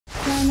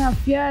China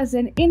fears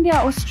an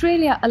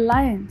India-Australia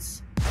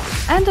alliance.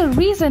 And the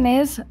reason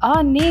is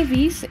our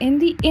navies in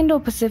the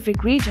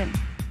Indo-Pacific region.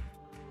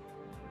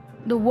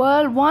 The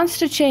world wants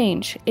to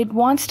change. It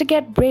wants to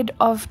get rid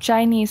of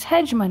Chinese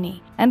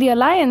hegemony. And the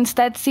alliance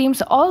that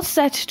seems all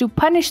set to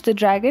punish the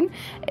dragon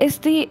is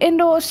the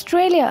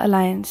Indo-Australia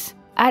alliance.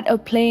 At a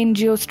plain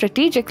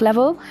geostrategic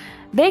level,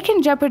 they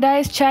can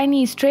jeopardize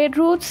Chinese trade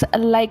routes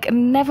like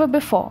never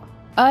before.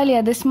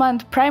 Earlier this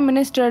month, Prime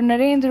Minister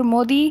Narendra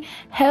Modi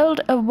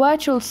held a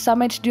virtual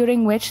summit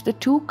during which the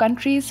two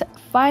countries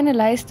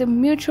finalized a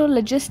mutual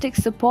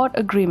logistics support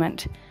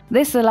agreement.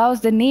 This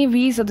allows the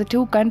navies of the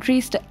two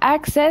countries to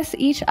access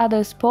each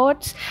other's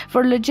ports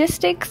for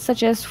logistics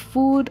such as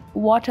food,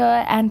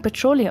 water, and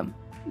petroleum.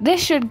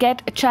 This should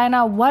get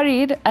China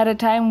worried at a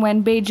time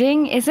when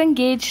Beijing is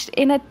engaged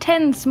in a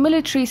tense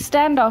military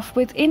standoff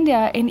with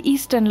India in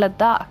eastern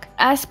Ladakh.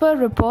 As per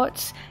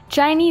reports,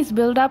 Chinese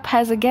buildup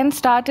has again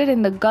started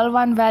in the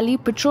Galwan Valley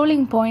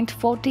patrolling point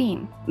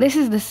 14. This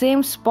is the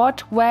same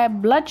spot where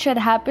bloodshed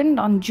happened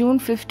on June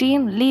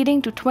 15,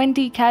 leading to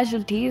 20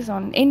 casualties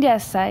on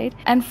India's side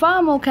and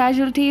far more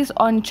casualties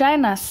on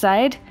China's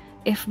side,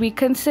 if we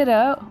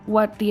consider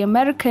what the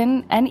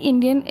American and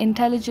Indian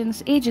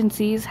intelligence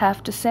agencies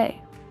have to say.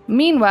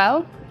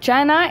 Meanwhile,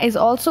 China is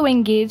also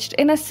engaged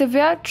in a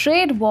severe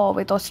trade war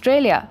with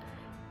Australia.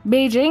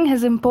 Beijing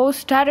has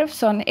imposed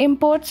tariffs on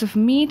imports of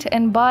meat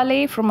and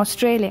barley from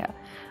Australia.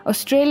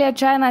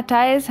 Australia-China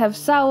ties have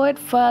soured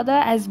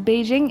further as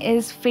Beijing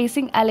is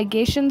facing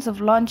allegations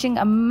of launching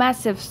a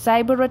massive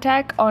cyber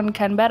attack on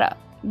Canberra.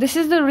 This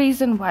is the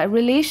reason why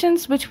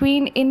relations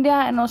between India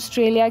and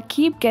Australia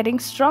keep getting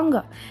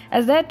stronger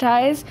as their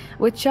ties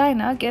with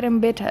China get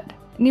embittered.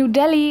 New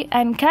Delhi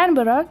and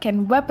Canberra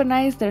can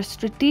weaponize their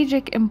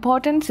strategic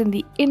importance in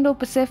the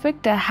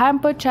Indo-Pacific to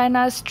hamper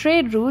China's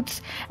trade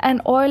routes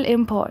and oil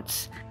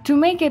imports. To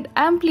make it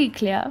amply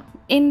clear,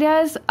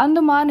 India's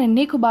Andaman and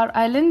Nicobar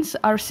Islands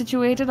are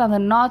situated on the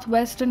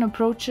northwestern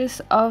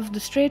approaches of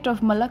the Strait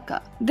of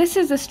Malacca. This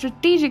is a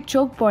strategic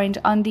choke point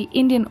on the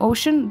Indian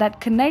Ocean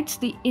that connects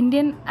the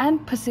Indian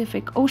and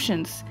Pacific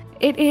Oceans.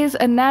 It is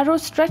a narrow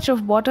stretch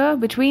of water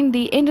between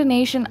the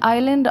Indonesian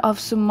island of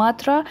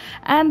Sumatra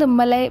and the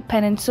Malay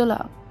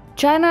Peninsula.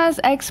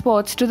 China's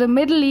exports to the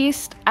Middle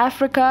East,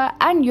 Africa,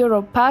 and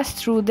Europe pass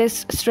through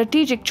this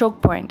strategic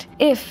choke point.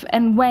 If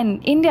and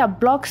when India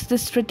blocks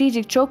this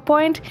strategic choke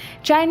point,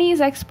 Chinese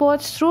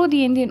exports through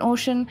the Indian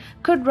Ocean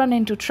could run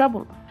into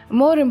trouble.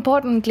 More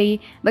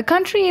importantly, the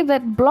country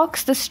that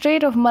blocks the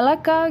Strait of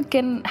Malacca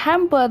can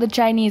hamper the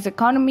Chinese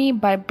economy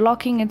by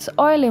blocking its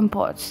oil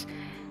imports.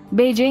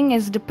 Beijing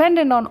is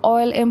dependent on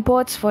oil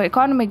imports for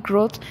economic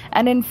growth,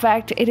 and in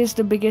fact, it is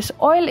the biggest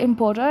oil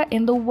importer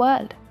in the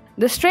world.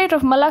 The Strait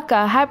of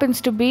Malacca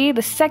happens to be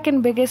the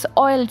second biggest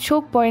oil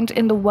choke point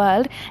in the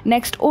world,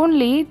 next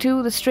only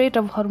to the Strait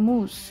of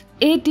Hormuz.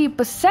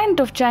 80%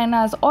 of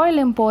China's oil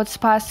imports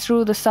pass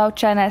through the South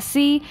China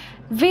Sea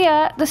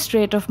via the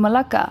Strait of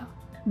Malacca.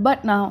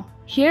 But now,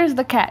 here's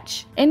the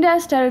catch.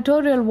 India's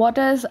territorial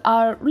waters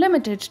are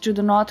limited to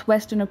the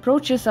northwestern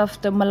approaches of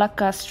the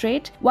Malacca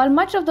Strait, while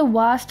much of the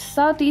vast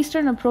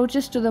southeastern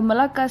approaches to the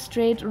Malacca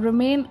Strait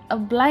remain a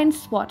blind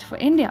spot for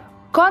India.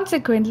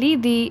 Consequently,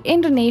 the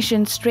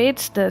Indonesian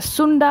straits, the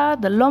Sunda,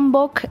 the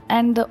Lombok,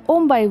 and the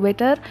Ombai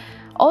Wetar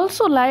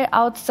also lie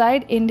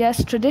outside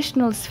India's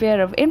traditional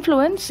sphere of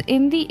influence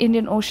in the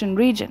Indian Ocean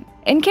region.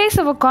 In case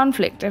of a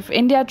conflict, if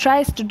India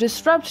tries to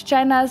disrupt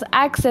China's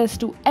access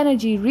to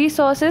energy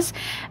resources,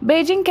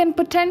 Beijing can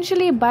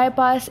potentially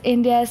bypass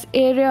India's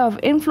area of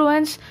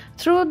influence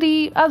through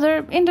the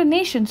other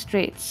Indonesian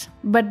straits.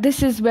 But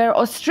this is where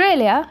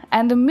Australia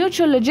and the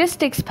mutual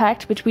logistics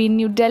pact between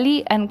New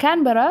Delhi and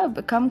Canberra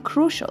become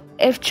crucial.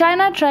 If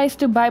China tries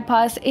to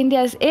bypass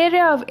India's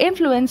area of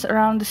influence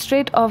around the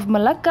Strait of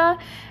Malacca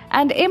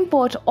and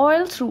import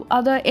oil through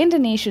other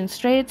Indonesian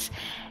straits,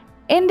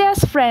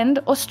 India's friend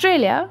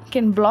Australia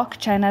can block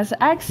China's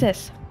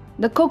access.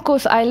 The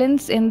Cocos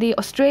Islands in the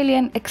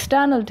Australian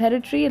external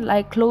territory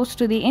lie close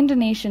to the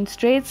Indonesian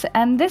straits,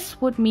 and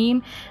this would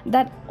mean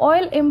that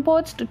oil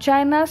imports to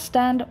China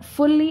stand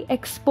fully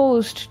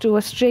exposed to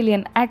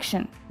Australian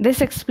action.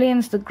 This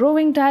explains the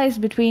growing ties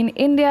between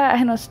India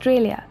and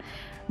Australia.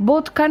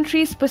 Both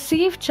countries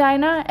perceive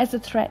China as a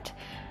threat.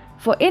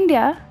 For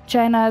India,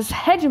 China's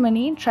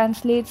hegemony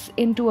translates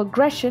into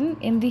aggression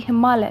in the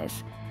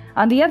Himalayas.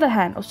 On the other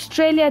hand,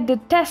 Australia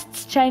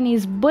detests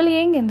Chinese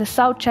bullying in the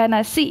South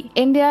China Sea.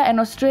 India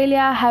and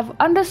Australia have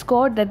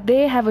underscored that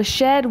they have a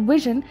shared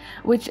vision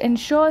which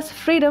ensures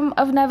freedom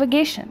of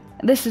navigation.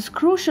 This is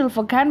crucial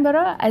for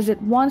Canberra as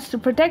it wants to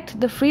protect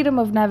the freedom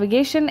of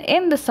navigation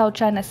in the South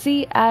China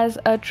Sea as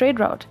a trade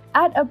route.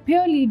 At a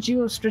purely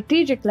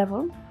geostrategic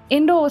level,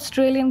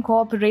 Indo-Australian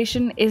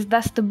cooperation is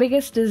thus the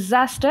biggest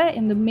disaster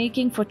in the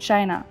making for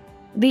China.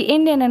 The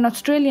Indian and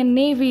Australian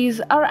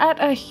navies are at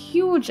a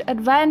huge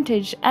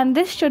advantage, and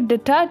this should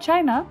deter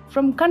China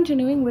from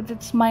continuing with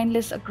its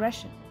mindless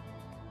aggression.